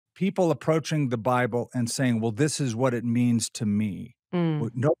people approaching the Bible and saying, "Well, this is what it means to me." Well,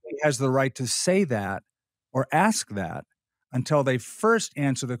 Mm. nobody has the right to say that or ask that until they first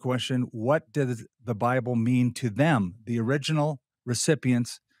answer the question, what does the Bible mean to them, the original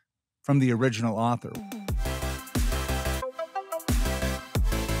recipients from the original author?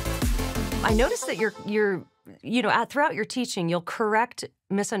 I noticed that throughout your teaching, you'll correct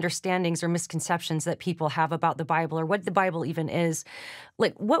misunderstandings or misconceptions that people have about the Bible or what the Bible even is.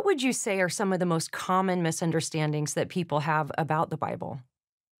 Like, what would you say are some of the most common misunderstandings that people have about the Bible?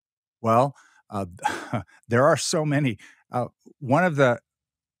 Well, uh, there are so many. Uh, One of the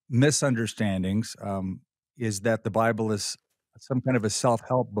misunderstandings is that the Bible is some kind of a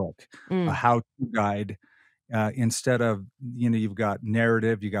self-help book, a Mm. how-to guide. Instead of, you've got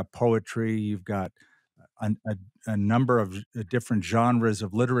narrative, you got poetry, you've got a number of different genres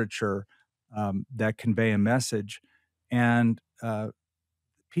of literature that convey a message, and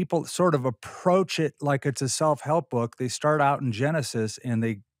people sort of approach it like it's a self-help book. They start out in Genesis and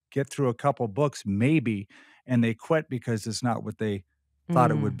they get through a couple books, maybe, and they quit because it's not what they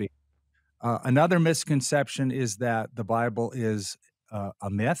thought it would Mm. be. Another misconception is that the Bible is a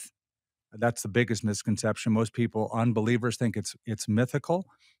myth. That's the biggest misconception. Most people, unbelievers, think it's mythical,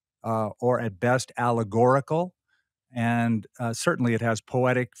 or at best allegorical, and certainly it has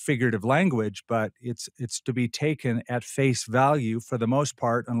poetic, figurative language, but it's to be taken at face value for the most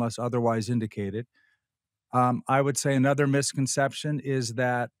part, unless otherwise indicated. I would say another misconception is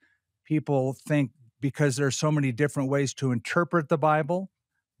that people think because there are so many different ways to interpret the Bible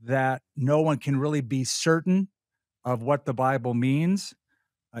that no one can really be certain of what the Bible means,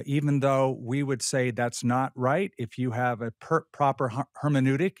 even though we would say that's not right. If you have a proper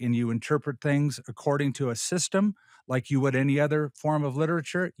hermeneutic and you interpret things according to a system like you would any other form of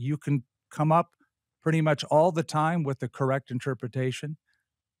literature, you can come up pretty much all the time with the correct interpretation.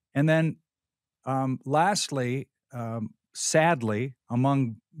 And then lastly, sadly,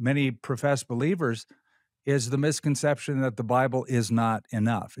 among many professed believers, is the misconception that the Bible is not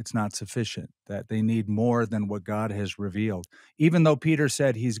enough. It's not sufficient, that they need more than what God has revealed. Even though Peter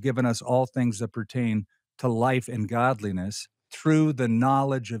said he's given us all things that pertain to life and godliness through the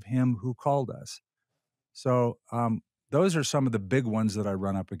knowledge of him who called us. So, those are some of the big ones that I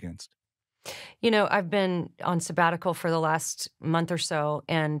run up against. I've been on sabbatical for the last month or so,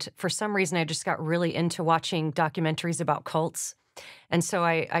 and for some reason, I just got really into watching documentaries about cults. And so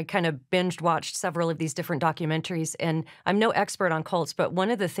I kind of binged watched several of these different documentaries, and I'm no expert on cults, but one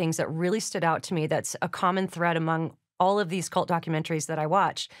of the things that really stood out to me that's a common thread among all of these cult documentaries that I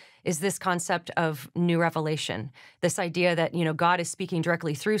watch is this concept of new revelation. This idea that, God is speaking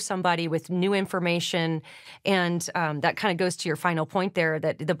directly through somebody with new information. And that kind of goes to your final point there,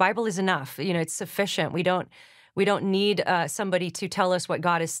 that the Bible is enough. It's sufficient. We don't need somebody to tell us what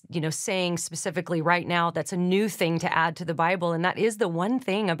God is, saying specifically right now. That's a new thing to add to the Bible, and that is the one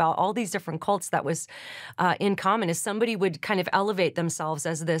thing about all these different cults that was in common is somebody would kind of elevate themselves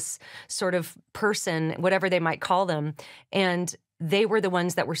as this sort of person, whatever they might call them, and they were the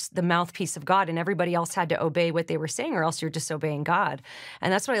ones that were the mouthpiece of God, and everybody else had to obey what they were saying, or else you're disobeying God.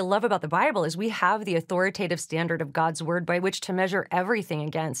 And that's what I love about the Bible is we have the authoritative standard of God's word by which to measure everything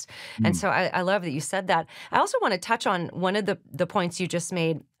against. And Mm. so I love that you said that. I also want to touch on one of the points you just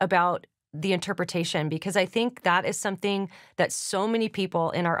made about the interpretation, because I think that is something that so many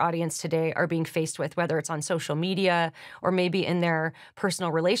people in our audience today are being faced with, whether it's on social media or maybe in their personal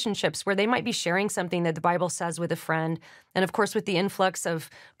relationships, where they might be sharing something that the Bible says with a friend. And of course, with the influx of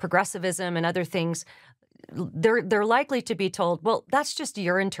progressivism and other things, they're likely to be told, well, that's just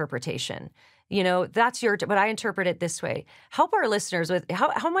your interpretation. That's but I interpret it this way. Help our listeners with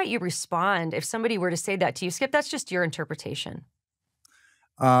how might you respond if somebody were to say that to you, Skip, that's just your interpretation.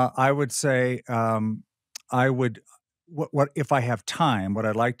 I would say, I would what if I have time, what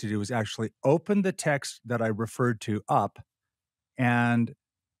I'd like to do is actually open the text that I referred to up and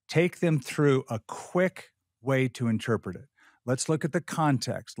take them through a quick way to interpret it. Let's look at the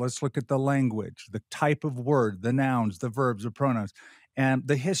context. Let's look at the language, the type of word, the nouns, the verbs, the pronouns, and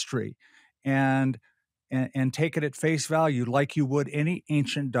the history, and and take it at face value like you would any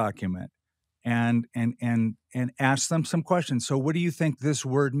ancient document, and ask them some questions. So, what do you think this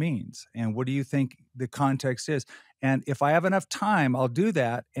word means, and what do you think the context is? And if I have enough time, I'll do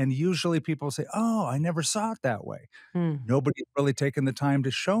that. And usually, people say, "Oh, I never saw it that way." Mm. Nobody's really taken the time to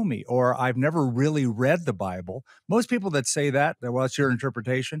show me, or I've never really read the Bible. Most people that say that, well, it's your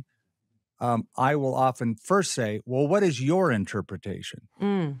interpretation. I will often first say, well, what is your interpretation?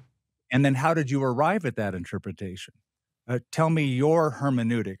 Mm. And then how did you arrive at that interpretation? Tell me your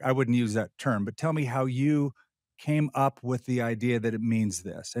hermeneutic. I wouldn't use that term, but tell me how you came up with the idea that it means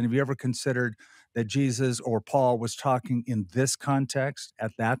this? And have you ever considered that Jesus or Paul was talking in this context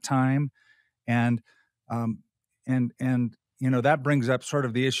at that time? And um, that brings up sort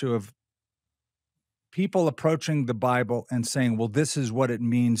of the issue of people approaching the Bible and saying, "Well, this is what it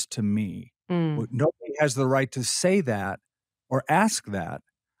means to me." Mm. Well, nobody has the right to say that or ask that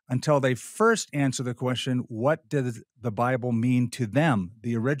until they first answer the question, what does the Bible mean to them,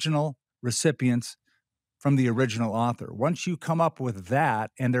 the original recipients from the original author? Once you come up with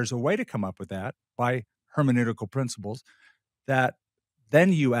that, and there's a way to come up with that by hermeneutical principles, that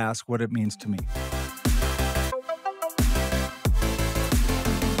then you ask what it means to me.